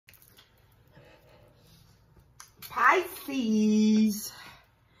Pisces.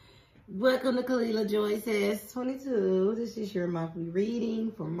 Welcome to Kalila Joy Says 22. This is your monthly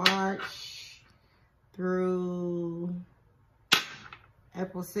reading for March through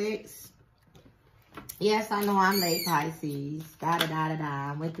April 6th. Yes, I know I'm late, Pisces.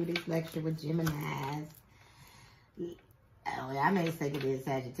 I went through this lecture with Geminis. Oh, I may say it is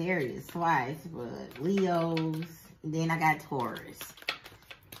Sagittarius twice, but Leos. And then I got Taurus.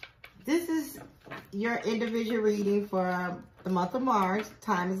 This is your individual reading for the month of March.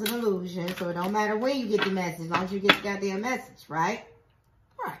 Time is an illusion, so it don't matter when you get the message, as long as you get the goddamn message, right?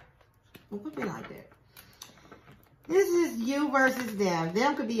 Right. Well, put me like that. This is you versus them.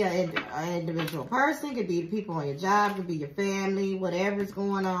 Them could be an individual person, could be the people on your job, could be your family, whatever's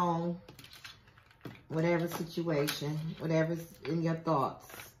going on, whatever situation, whatever's in your thoughts,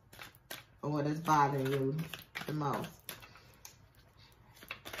 or what is bothering you the most.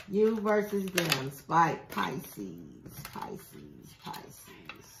 You versus them. Spike, Pisces.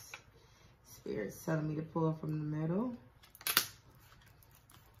 Spirit's telling me to pull from the middle.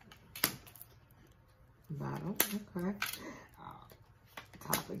 Bottom, okay.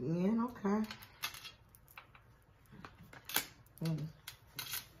 Top again, okay.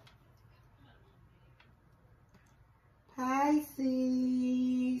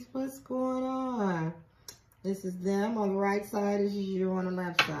 Pisces, what's going on? This is them on the right side. This is you on the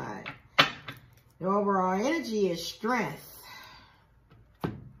left side. Your overall energy is strength.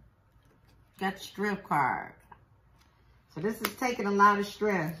 Got the strength card. So this is taking a lot of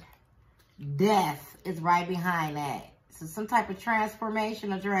strength. Death is right behind that. So some type of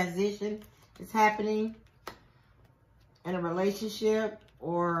transformation or transition is happening in a relationship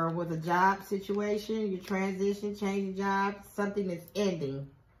or with a job situation. You transition, changing jobs, something that's ending.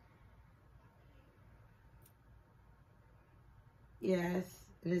 Yes,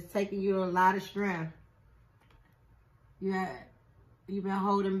 it is taking you a lot of strength. You've been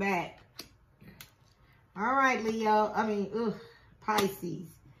holding back. All right, Leo. Pisces.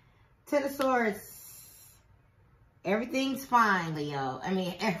 Ten of Swords. Everything's fine, Leo.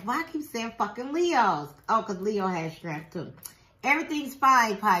 Why I keep saying fucking Leos? Oh, because Leo has strength too. Everything's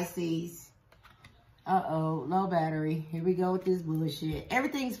fine, Pisces. Uh-oh, low battery. Here we go with this bullshit.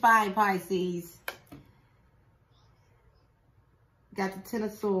 Everything's fine, Pisces. Got the Ten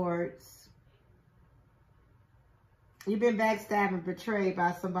of Swords. You've been backstabbed and betrayed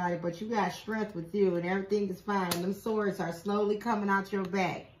by somebody, but you got strength with you, and everything is fine. Them swords are slowly coming out your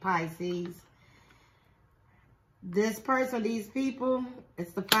back, Pisces. This person, these people,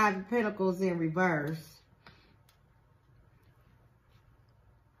 it's the Five of Pentacles in reverse.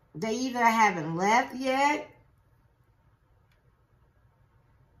 They either haven't left yet.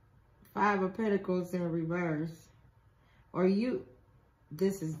 Five of Pentacles in reverse. Or you...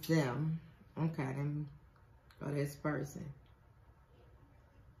 This is them. Okay, let me go to this person.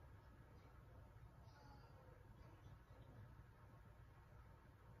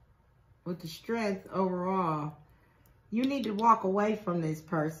 With the strength overall, you need to walk away from this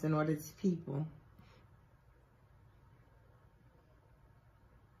person or these people.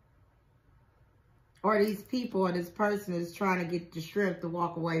 Or these people or this person is trying to get the strength to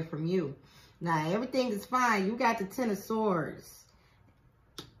walk away from you. Now, everything is fine. You got the Ten of Swords.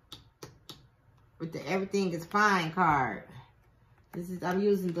 With the everything is fine card. I'm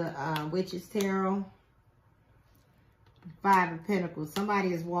using the Witch's Tarot. Five of Pentacles.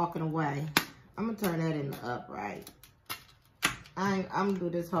 Somebody is walking away. I'm going to turn that in the upright. I'm going to do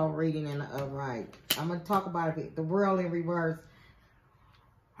this whole reading in the upright. I'm going to talk about it. The world in reverse.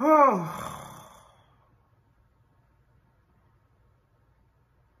 Oh.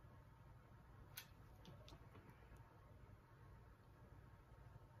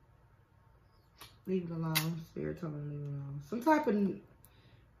 Leave it alone. Spirit told me to leave it alone. Some type of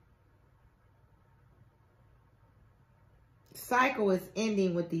cycle is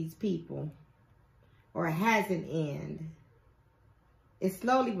ending with these people. Or it has an end. It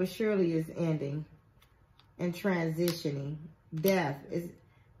slowly but surely is ending. And transitioning. Death is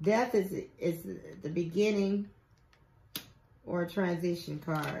the beginning or a transition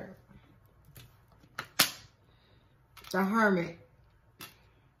card. The Hermit.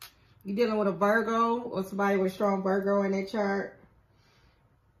 You dealing with a Virgo or somebody with strong Virgo in their chart.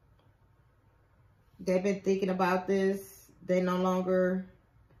 They've been thinking about this. They no longer,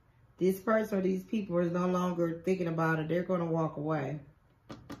 this person or these people is no longer thinking about it. They're going to walk away.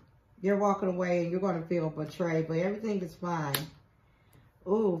 You're walking away and you're going to feel betrayed, but everything is fine.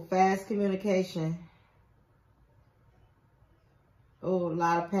 Ooh, fast communication. Ooh, a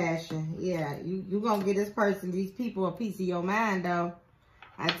lot of passion. Yeah, you're going to get this person, these people, a piece of your mind, though.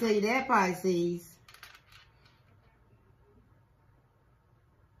 I tell you that, Pisces.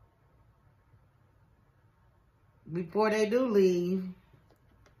 before they do leave,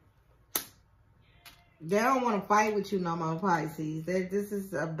 they don't want to fight with you no more, Pisces. This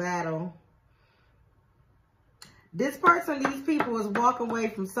is a battle. This person, these people is walking away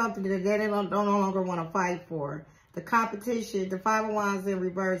from something that they don't no longer want to fight for. The competition, the 5 of Wands in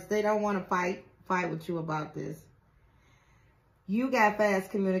reverse, they don't want to fight with you about this. You got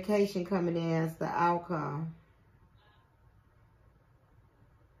fast communication coming in as the outcome.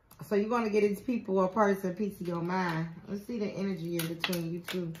 So you're going to get these people or person a piece of your mind. Let's see the energy in between you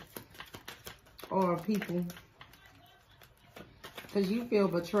two. Or people. Because you feel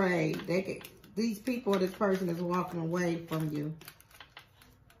betrayed. These people or this person is walking away from you.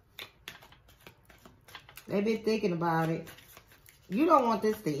 They've been thinking about it. You don't want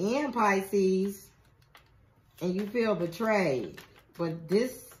this to end, Pisces. And you feel betrayed. But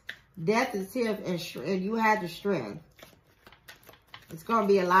this death is here and you have the strength. It's going to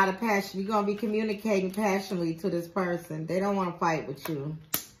be a lot of passion. You're going to be communicating passionately to this person. They don't want to fight with you.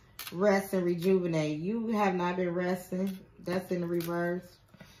 Rest and rejuvenate. You have not been resting. That's in the reverse.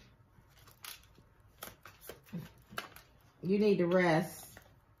 You need to rest.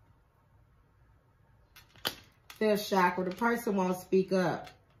 Feel chakra. The person won't speak up.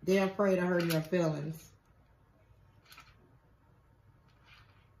 They're afraid of hurting your feelings.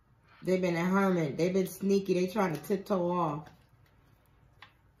 They've been a hermit. They've been sneaky. They're trying to tiptoe off.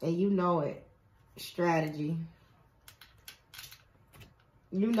 And you know it. Strategy.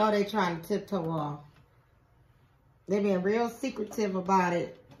 You know they're trying to tiptoe off. They've been real secretive about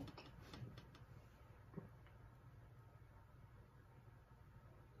it.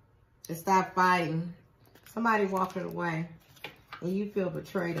 To stop fighting. Somebody walking away. And you feel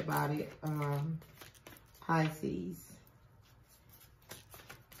betrayed about it, Pisces.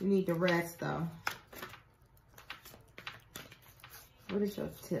 You need to rest, though. What is your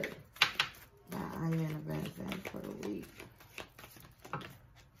tip? I am advancing for the week.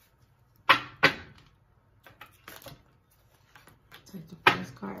 Take the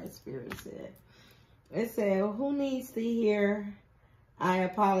first card, Spirit said. It said, who needs to hear I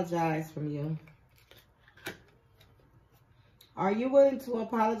apologize from you? Are you willing to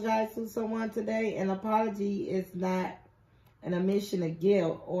apologize to someone today? An apology is not an admission of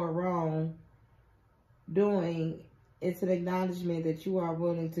guilt or wrong doing. It's an acknowledgement that you are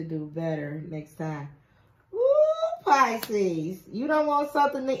willing to do better next time. Woo, Pisces. You don't want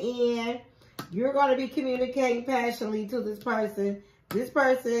something to end. You're going to be communicating passionately to this person. This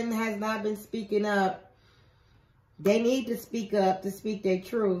person has not been speaking up. They need to speak up to speak their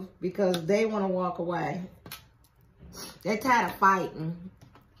truth because they want to walk away. They're tired of fighting.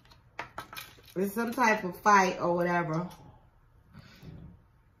 There's some type of fight or whatever.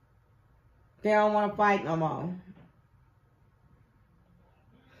 They don't want to fight no more.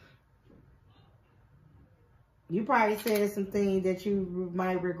 You probably said some things that you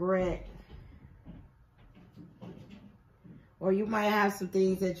might regret. Or you might have some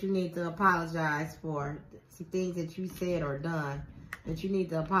things that you need to apologize for. Some things that you said or done that you need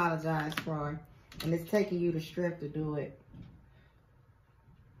to apologize for. And it's taking you the strength to do it.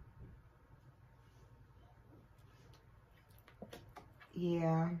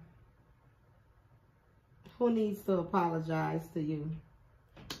 Yeah. Who needs to apologize to you?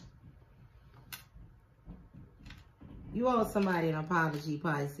 You owe somebody an apology,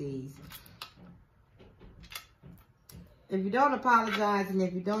 Pisces. If you don't apologize and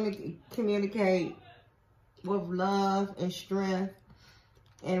if you don't communicate with love and strength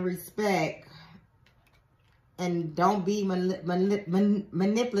and respect and don't be manipulative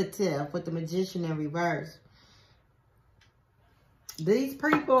with the Magician in reverse, these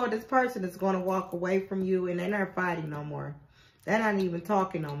people or this person is going to walk away from you and they're not fighting no more. They're not even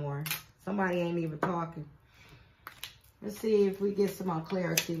talking no more. Somebody ain't even talking. Let's see if we get some more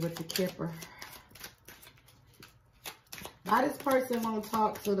clarity with the Kipper. Why this person won't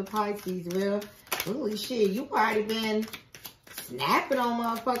talk to the Pisces, real? Holy shit, you probably been snapping on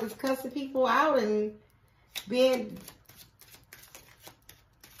motherfuckers, cussing people out and being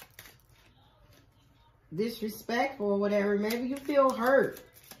disrespectful or whatever. Maybe you feel hurt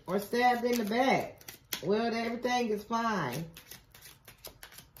or stabbed in the back. Well, everything is fine.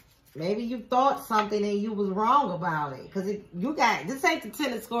 Maybe you thought something and you was wrong about it. Because you got, this ain't the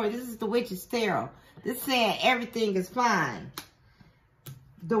Ten of Swords. This is the Witch's Tarot. This saying everything is fine.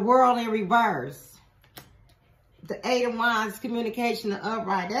 The World in reverse. The Eight of Wands, communication and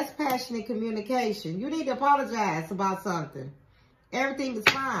upright. That's passionate communication. You need to apologize about something. Everything is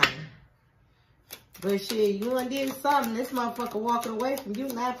fine. But shit, you undid something. This motherfucker walking away from you,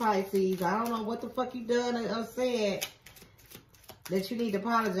 not Pisces. I don't know what the fuck you done or said that you need to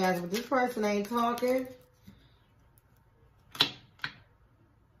apologize. But this person ain't talking.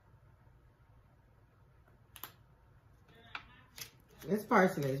 This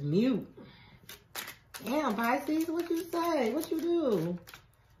person is mute. Damn, Pisces, what you say? What you do?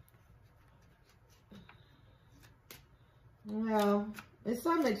 Well, it's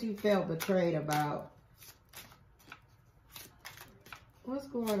something that you felt betrayed about. What's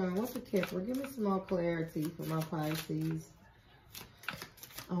going on? What's the kipper? Give me some more clarity for my Pisces.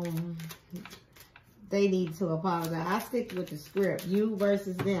 They need to apologize. I stick with the script. You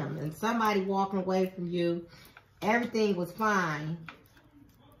versus them. And somebody walking away from you. Everything was fine.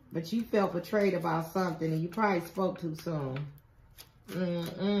 But you felt betrayed about something. And you probably spoke too soon.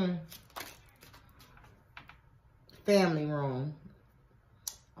 Family room.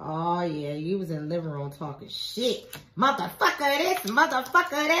 Oh, yeah. You was in the living room talking shit. Motherfucker this.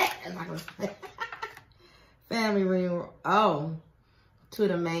 Motherfucker that. And I was family room. Oh. To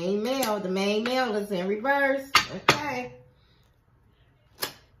the main male. The main male is in reverse. Okay.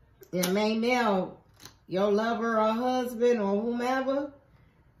 The main male, your lover or husband or whomever,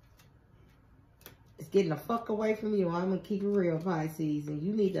 is getting the fuck away from you. I'm going to keep it real, Pisces. And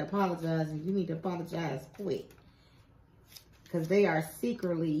you need to apologize. And you need to apologize quick. Because they are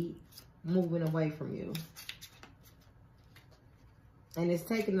secretly moving away from you. And it's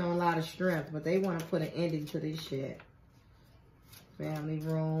taking them a lot of strength. But they want to put an ending to this shit. Family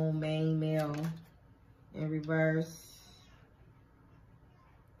room, main male, in reverse.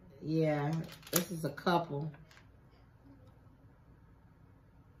 Yeah, this is a couple.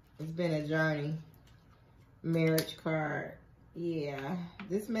 It's been a journey. Marriage card. Yeah,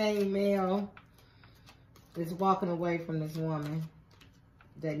 this main male is walking away from this woman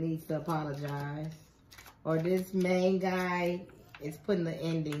that needs to apologize. Or this main guy is putting the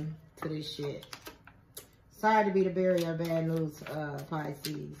ending to this shit. Sorry to be the bearer of bad news,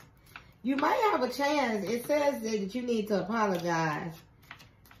 Pisces. You might have a chance. It says that you need to apologize.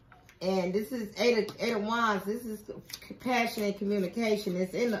 And this is Eight of Wands. This is passion and communication.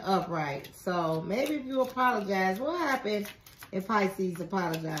 It's in the upright. So maybe if you apologize, what happens if Pisces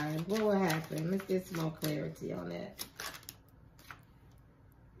apologize? What will happen? Let's get some more clarity on that.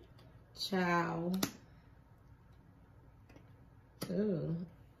 Ciao. Ooh.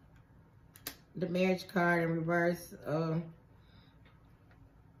 The marriage card in reverse.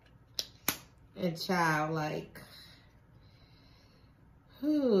 And child, like,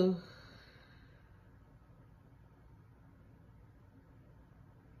 whew.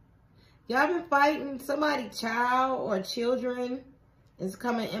 Y'all been fighting somebody, child or children is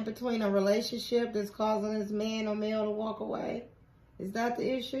coming in between a relationship that's causing this man or male to walk away. Is that the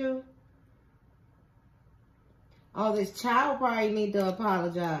issue? Oh, this child probably need to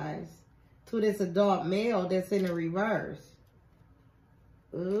apologize to this adult male that's in the reverse.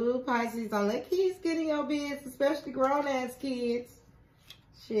 Ooh, Pisces, don't let kids get in your business, especially grown-ass kids.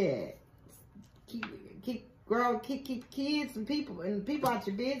 Shit. Keep kids and people out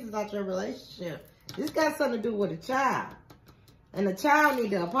your business, out your relationship. This got something to do with a child. And the child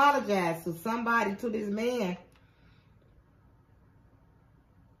need to apologize to somebody, to this man.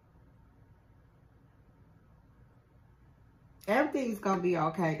 Everything's gonna be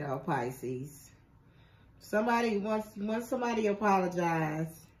okay though, Pisces. Somebody once somebody apologize,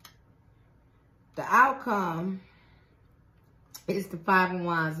 the outcome is the Five of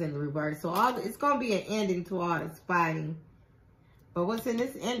Wands in the reverse. So it's gonna be an ending to all this fighting. But what's in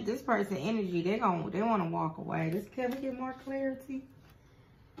this person energy? They want to walk away. Can we get more clarity?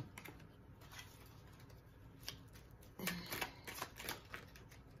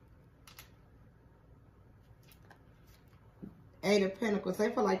 Eight of Pentacles. They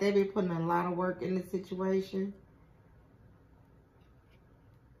feel like they've been putting a lot of work in this situation.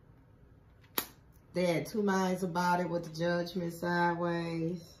 They had two minds about it with the Judgment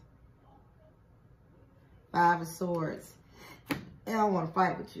sideways. Five of Swords. They don't want to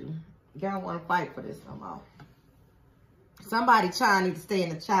fight with you. They don't want to fight for this no more. Somebody child needs to stay in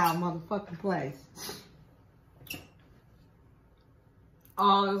the child motherfucking place.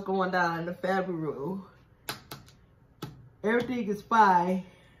 All is going down in the family room. Everything is fine.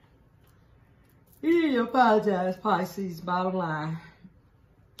 You need to apologize, Pisces, bottom line.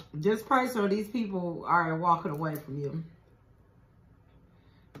 This person or these people are walking away from you.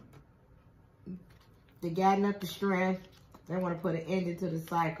 They got enough the strength. They want to put an end to the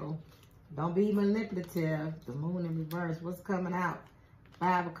cycle. Don't be manipulative. The moon in reverse. What's coming out?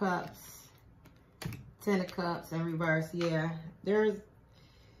 Five of Cups. 10 of Cups in reverse. Yeah. It's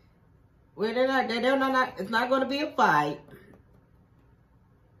not going to be a fight.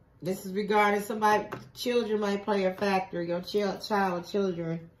 This is regarding somebody, children might play a factor. Your child or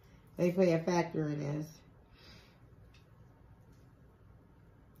children, they play a factor in this.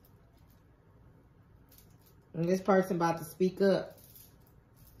 And this person about to speak up.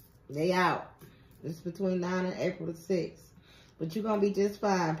 They out. It's between 9 and April the 6th. But you're going to be just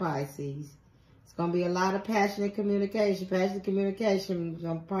fine, Pisces. It's going to be a lot of passionate communication. Passionate communication,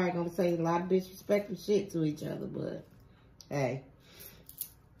 I'm probably going to say a lot of disrespectful shit to each other, but hey.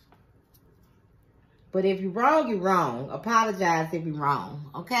 But if you're wrong, you're wrong. Apologize if you're wrong.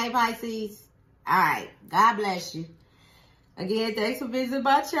 Okay, Pisces? All right. God bless you. Again, thanks for visiting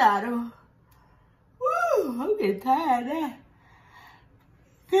my channel. Woo, I'm getting tired now.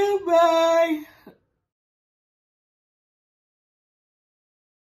 Goodbye.